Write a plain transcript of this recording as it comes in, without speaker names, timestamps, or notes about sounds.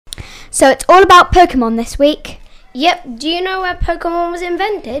So it's all about Pokemon this week. Yep, do you know where Pokemon was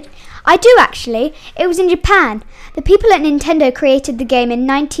invented? I do actually. It was in Japan. The people at Nintendo created the game in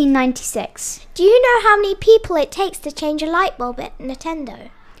 1996. Do you know how many people it takes to change a light bulb at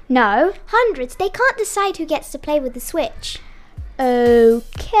Nintendo? No? Hundreds. They can't decide who gets to play with the Switch.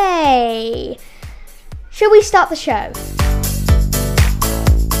 Okay. Shall we start the show?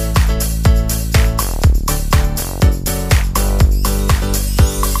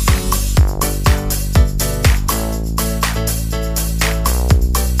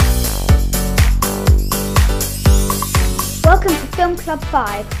 Welcome to Film Club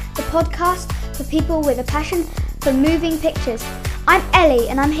 5, the podcast for people with a passion for moving pictures. I'm Ellie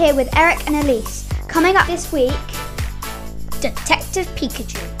and I'm here with Eric and Elise. Coming up this week, Detective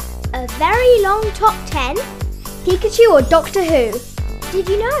Pikachu. A very long top 10. Pikachu or Doctor Who? Did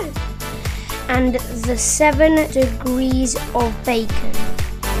you know? And the 7 degrees of bacon.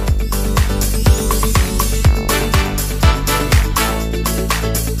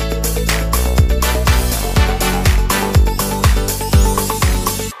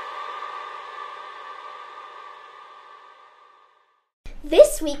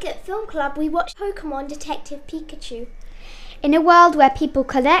 This week at Film Club we watched Pokemon Detective Pikachu. In a world where people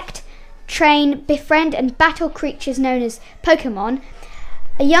collect, train, befriend and battle creatures known as Pokemon,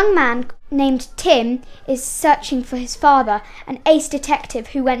 a young man named Tim is searching for his father, an ace detective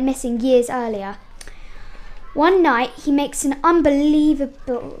who went missing years earlier. One night he makes an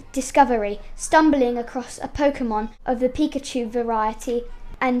unbelievable discovery, stumbling across a Pokemon of the Pikachu variety,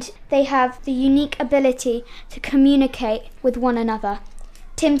 and they have the unique ability to communicate with one another.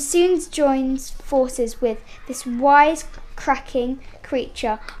 Tim soon joins forces with this wise-cracking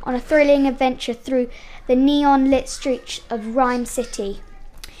creature on a thrilling adventure through the neon-lit streets of Rhyme City.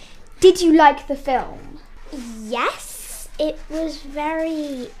 Did you like the film? Yes, it was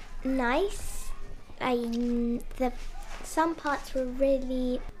very nice. Some parts were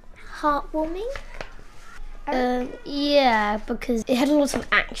really heartwarming. Yeah, because it had a lot of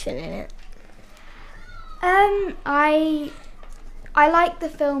action in it. I liked the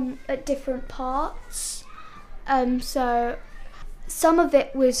film at different parts. So some of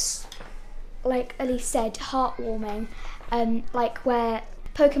it was, like Elise said, heartwarming, like where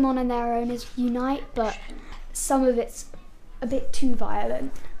Pokemon and their owners unite, but some of it's a bit too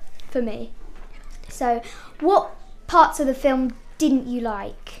violent for me. So what parts of the film didn't you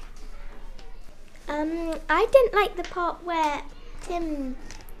like? I didn't like the part where Tim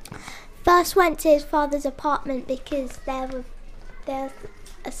first went to his father's apartment because there's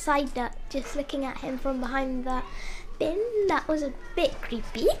a side nut just looking at him from behind the bin. That was a bit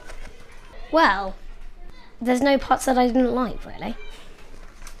creepy. Well, there's no parts that I didn't like, really.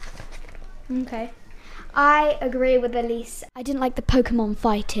 Okay. I agree with Elise. I didn't like the Pokemon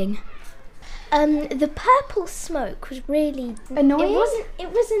fighting. The purple smoke was really Annoying?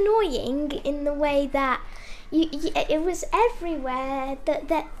 It was annoying in the way that it was everywhere. That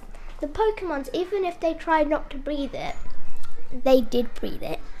the Pokemons, even if they tried not to breathe it, they did breathe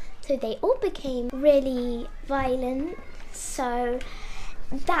it. So they all became really violent. So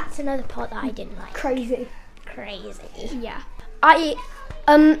that's another part that I didn't like. Crazy. Yeah. I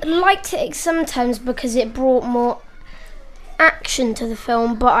liked it sometimes because it brought more action to the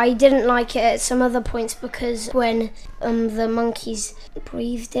film, but I didn't like it at some other points because when the monkeys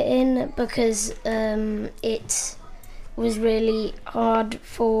breathed it in, because it was really hard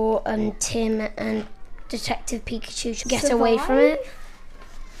for Tim and Detective Pikachu to get away from it.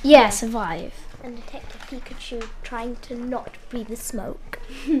 Yeah, survive. And Detective Pikachu trying to not breathe the smoke.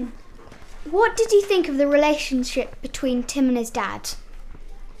 What did you think of the relationship between Tim and his dad?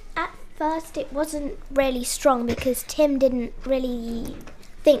 At first it wasn't really strong because Tim didn't really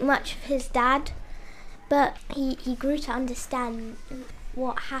think much of his dad, but he grew to understand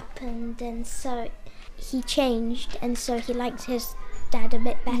what happened, and so he changed, and so he liked his dad a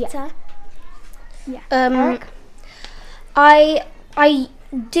bit better. Yeah. Eric? I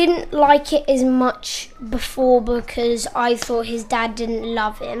didn't like it as much before because I thought his dad didn't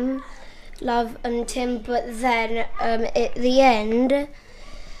love Tim, but then at the end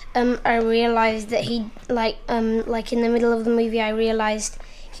I realised that he like in the middle of the movie I realised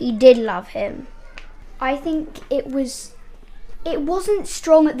he did love him. I think it wasn't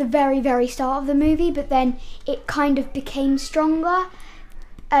strong at the very, very start of the movie, but then it kind of became stronger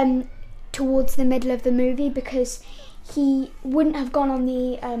towards the middle of the movie because he wouldn't have gone on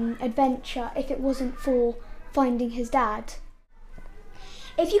the adventure if it wasn't for finding his dad.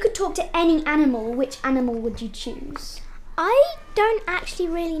 If you could talk to any animal, which animal would you choose? I don't actually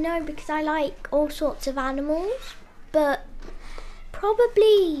really know because I like all sorts of animals, but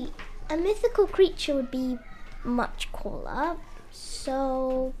probably A mythical creature would be much cooler.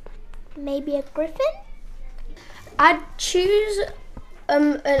 So maybe a griffin? I'd choose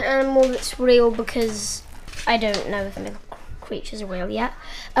an animal that's real because I don't know if mythical creatures are real yet.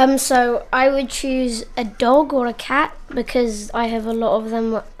 So I would choose a dog or a cat because I have a lot of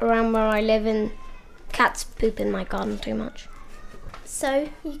them around where I live and cats poop in my garden too much. So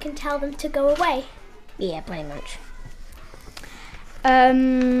you can tell them to go away. Yeah, pretty much.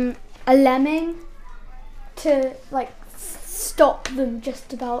 A lemming to like stop them just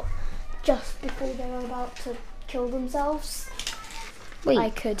before they're about to kill themselves. Wait, I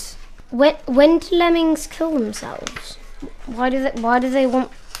could. when do lemmings kill themselves? Why do they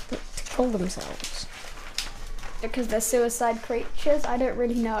want to kill themselves? Because they're suicide creatures. I don't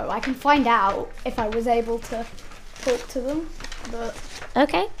really know. I can find out if I was able to talk to them. But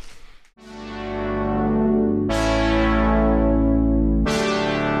Okay.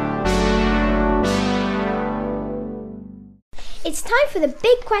 It's time for the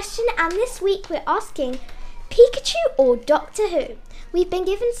big question, and this week we're asking Pikachu or Doctor Who? We've been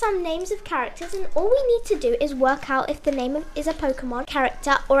given some names of characters, and all we need to do is work out if the name is a Pokemon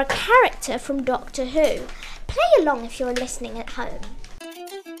character or a character from Doctor Who. Play along if you're listening at home.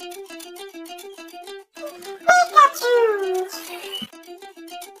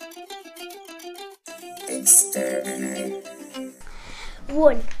 Exterminate.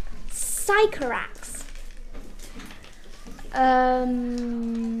 1. Psychorax.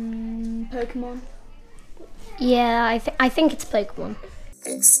 Pokemon. Yeah, I think it's Pokemon.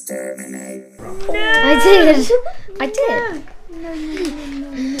 Exterminate. I did. I did.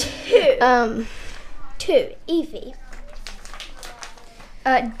 No. 2. Eevee.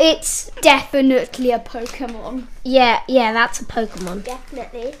 It's definitely a Pokemon. Yeah, that's a Pokemon.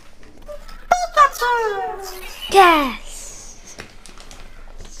 Definitely. Yes.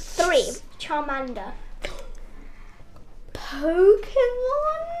 3. Charmander.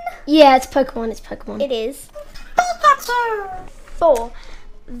 Pokemon? Yeah, it's Pokemon. It's Pokemon. It is. 4.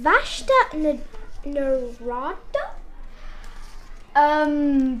 Vashta Narada.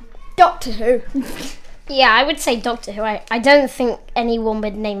 Doctor Who. Yeah, I would say Doctor Who. I don't think anyone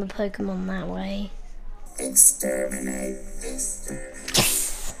would name a Pokemon that way. Exterminate.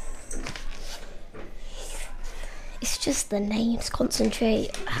 It's just the names.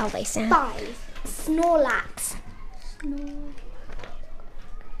 Concentrate how they sound. 5. Snorlax.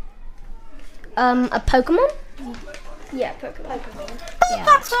 A Pokemon? Yeah, Pokemon.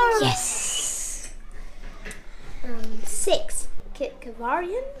 Yeah. Yes. 6.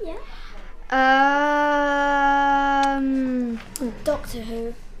 Kivarian. Yeah. Doctor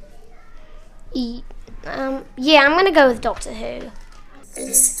Who. Yeah, I'm gonna go with Doctor Who.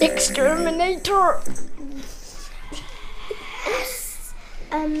 Exterminator.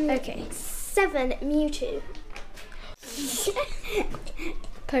 Okay. 7. Mewtwo.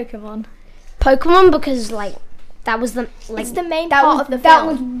 Pokemon. Pokemon because that was the It's the main That part was of the that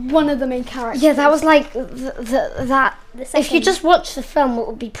film. was one of the main characters. yeah, that was like that. The If you second- just watch the film, it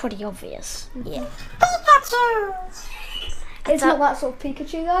would be pretty obvious. Yeah. It's not that sort of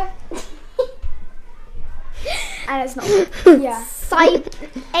Pikachu though. And it's not. Yeah.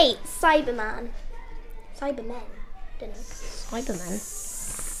 8. Cyberman. Cybermen. Don't know. Cyberman.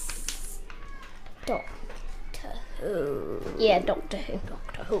 Doctor Who. Yeah, Doctor Who.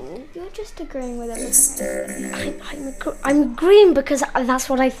 Doctor Who. You're just agreeing with everything. I'm agreeing because that's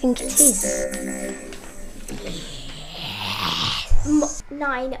what I think it is.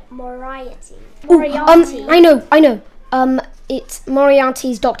 9. Moriarty. Ooh, Moriarty. I know. It's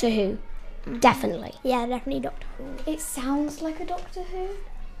Moriarty's Doctor Who. Definitely. Yeah, definitely Doctor Who. It sounds like a Doctor Who.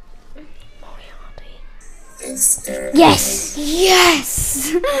 Yes.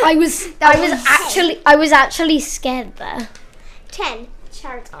 Yes. I was actually scared there. 10.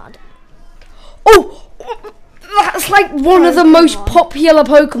 Charizard. Oh, that's like one of the most popular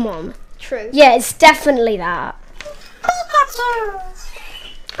Pokemon. True. Yeah, it's definitely that.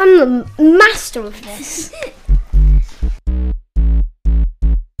 I'm the master of this.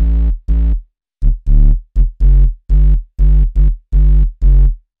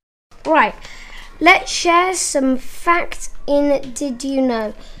 Right, let's share some facts in Did You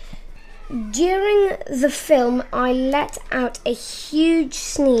Know? During the film, I let out a huge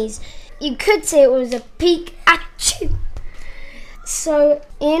sneeze. You could say it was a Pikachu. So,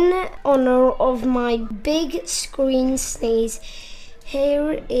 in honor of my big screen sneeze,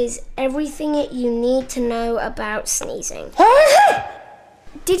 here is everything you need to know about sneezing.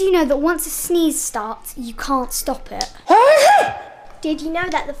 Did you know that once a sneeze starts, you can't stop it? Did you know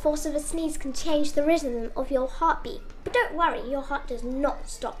that the force of a sneeze can change the rhythm of your heartbeat? But don't worry, your heart does not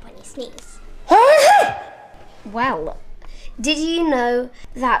stop when you sneeze. Well, did you know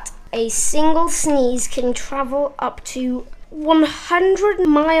that a single sneeze can travel up to 100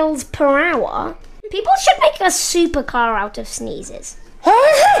 miles per hour? People should make a supercar out of sneezes.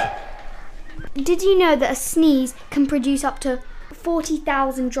 Did you know that a sneeze can produce up to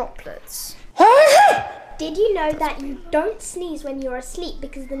 40,000 droplets? Did you know that you don't sneeze when you're asleep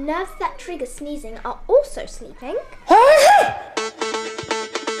because the nerves that trigger sneezing are also sleeping?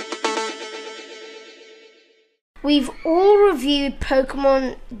 We've all reviewed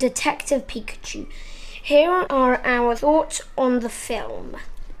Pokemon Detective Pikachu. Here are our thoughts on the film.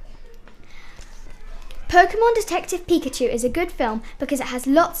 Pokemon Detective Pikachu is a good film because it has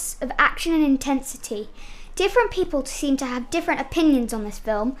lots of action and intensity. Different people seem to have different opinions on this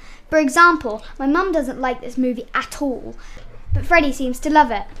film. For example, my mum doesn't like this movie at all, but Freddie seems to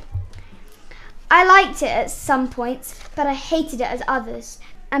love it. I liked it at some points, but I hated it at others,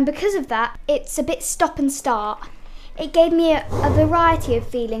 and because of that, it's a bit stop and start. It gave me a variety of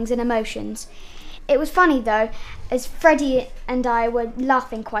feelings and emotions. It was funny though, as Freddie and I were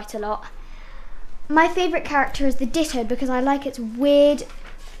laughing quite a lot. My favourite character is the Ditto because I like its weird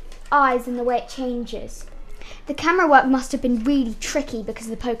eyes and the way it changes. The camera work must have been really tricky because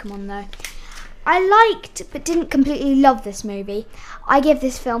of the Pokemon though. I liked but didn't completely love this movie. I give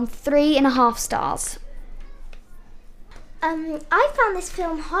this film 3.5 stars. I found this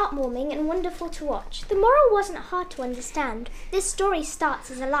film heartwarming and wonderful to watch. The moral wasn't hard to understand. This story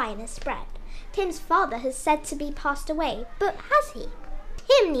starts as a lie and has spread. Tim's father has said to be passed away, but has he?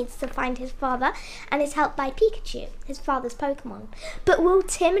 Tim needs to find his father and is helped by Pikachu, his father's Pokemon. But will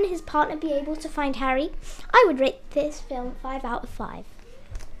Tim and his partner be able to find Harry? I would rate this film 5 out of 5.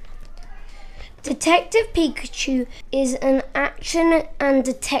 Detective Pikachu is an action and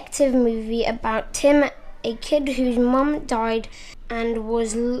detective movie about Tim, a kid whose mum died and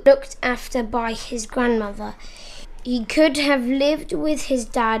was looked after by his grandmother. He could have lived with his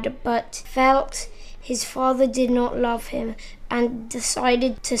dad but felt his father did not love him and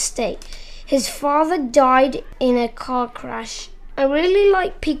decided to stay. His father died in a car crash. I really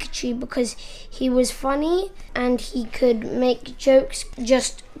like Pikachu because he was funny and he could make jokes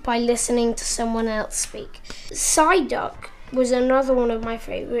just by listening to someone else speak. Psyduck was another one of my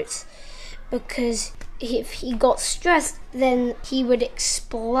favourites because if he got stressed, then he would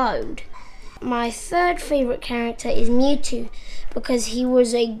explode. My third favourite character is Mewtwo because he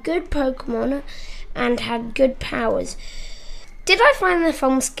was a good Pokemon and had good powers. Did I find the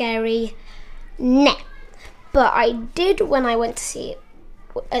film scary? No, but I did when I went to see it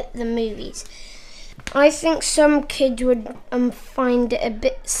at the movies. I think some kids would find it a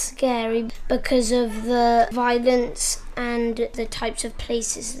bit scary because of the violence and the types of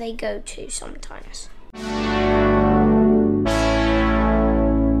places they go to sometimes.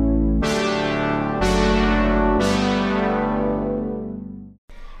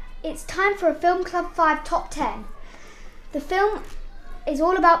 It's time for a Film Club 5 Top 10. The film is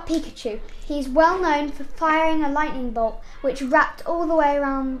all about Pikachu. He's well known for firing a lightning bolt which wrapped all the way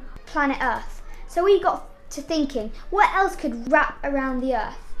around planet Earth. So we got to thinking, what else could wrap around the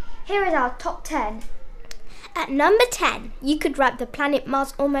Earth? Here is our top 10. At number 10, you could wrap the planet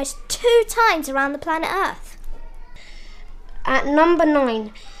Mars almost 2 times around the planet Earth. At number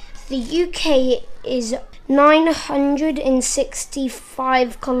 9, the UK is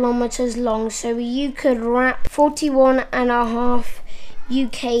 965 kilometres long, so you could wrap 41.5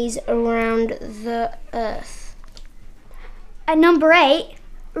 UKs around the Earth. At number 8,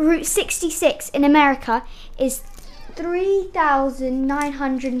 Route 66 in America is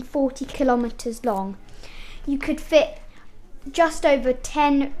 3,940 kilometres long. You could fit just over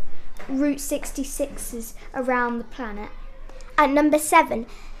 10 Route 66s around the planet. At number 7,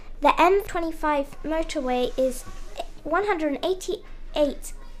 the M25 motorway is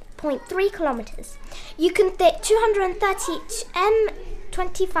 188.3 kilometres. You can fit 230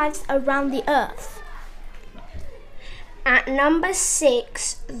 M25s around the Earth. At number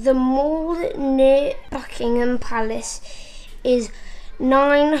 6, the mall near Buckingham Palace is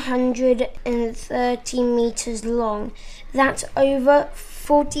 930 metres long. That's over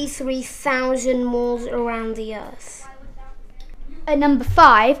 43,000 malls around the Earth. At number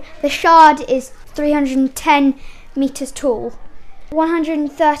 5, the Shard is 310 metres tall.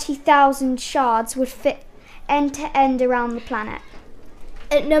 130,000 shards would fit end to end around the planet.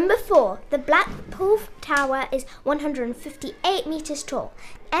 At number 4, the Blackpool Tower is 158 metres tall.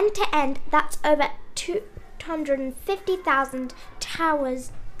 End to end, that's over 250,000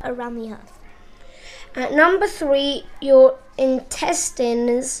 towers around the Earth. At number 3, your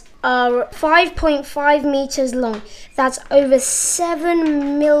intestines are 5.5 meters long. That's over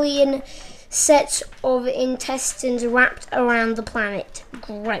 7 million sets of intestines wrapped around the planet.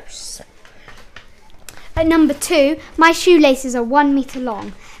 Gross. At number 2, my shoelaces are 1 meter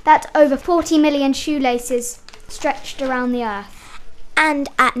long. That's over 40 million shoelaces stretched around the earth. And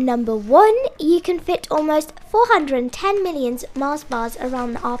at number 1, you can fit almost 410 million Mars bars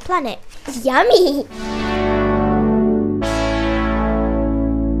around our planet. Yummy!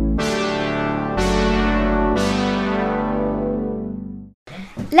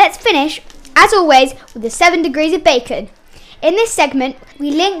 Let's finish, as always, with the 7 degrees of bacon. In this segment,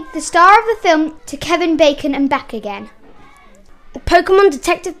 we link the star of the film to Kevin Bacon and back again. Pokemon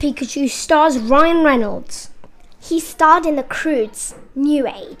Detective Pikachu stars Ryan Reynolds. He starred in The Croods, New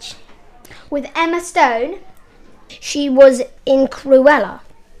Age. With Emma Stone. She was in Cruella.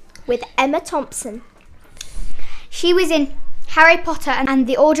 With Emma Thompson. She was in Harry Potter and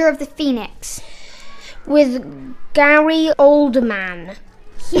the Order of the Phoenix. With Gary Oldman.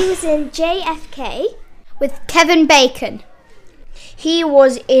 He was in JFK. With Kevin Bacon. He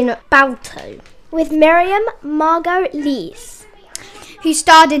was in Balto. With Miriam Margot Lees. Who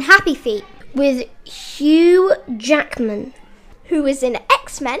starred in Happy Feet. With Hugh Jackman. Who was in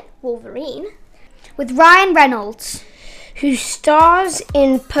X-Men Wolverine. With Ryan Reynolds. Who stars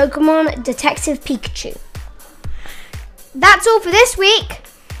in Pokemon Detective Pikachu. That's all for this week.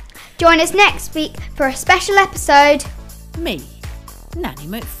 Join us next week for a special episode. Me, Nanny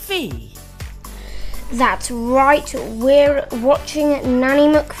McPhee. That's right, we're watching Nanny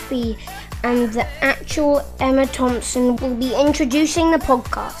McPhee, and the actual Emma Thompson will be introducing the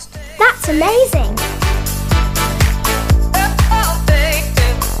podcast. That's amazing!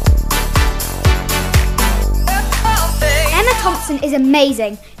 Emma Thompson is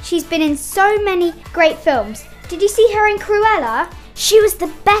amazing. She's been in so many great films. Did you see her in Cruella? She was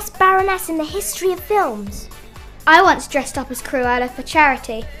the best Baroness in the history of films. I once dressed up as Cruella for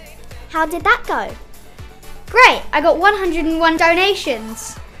charity. How did that go? Great, I got 101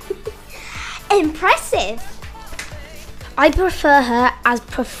 donations. Impressive! I prefer her as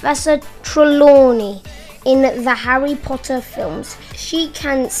Professor Trelawney in the Harry Potter films. She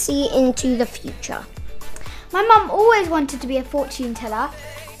can see into the future. My mum always wanted to be a fortune teller.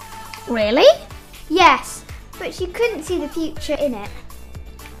 Really? Yes, but she couldn't see the future in it.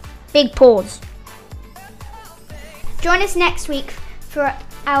 Big pause. Join us next week for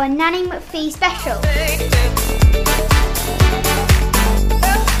our Nanny McPhee special.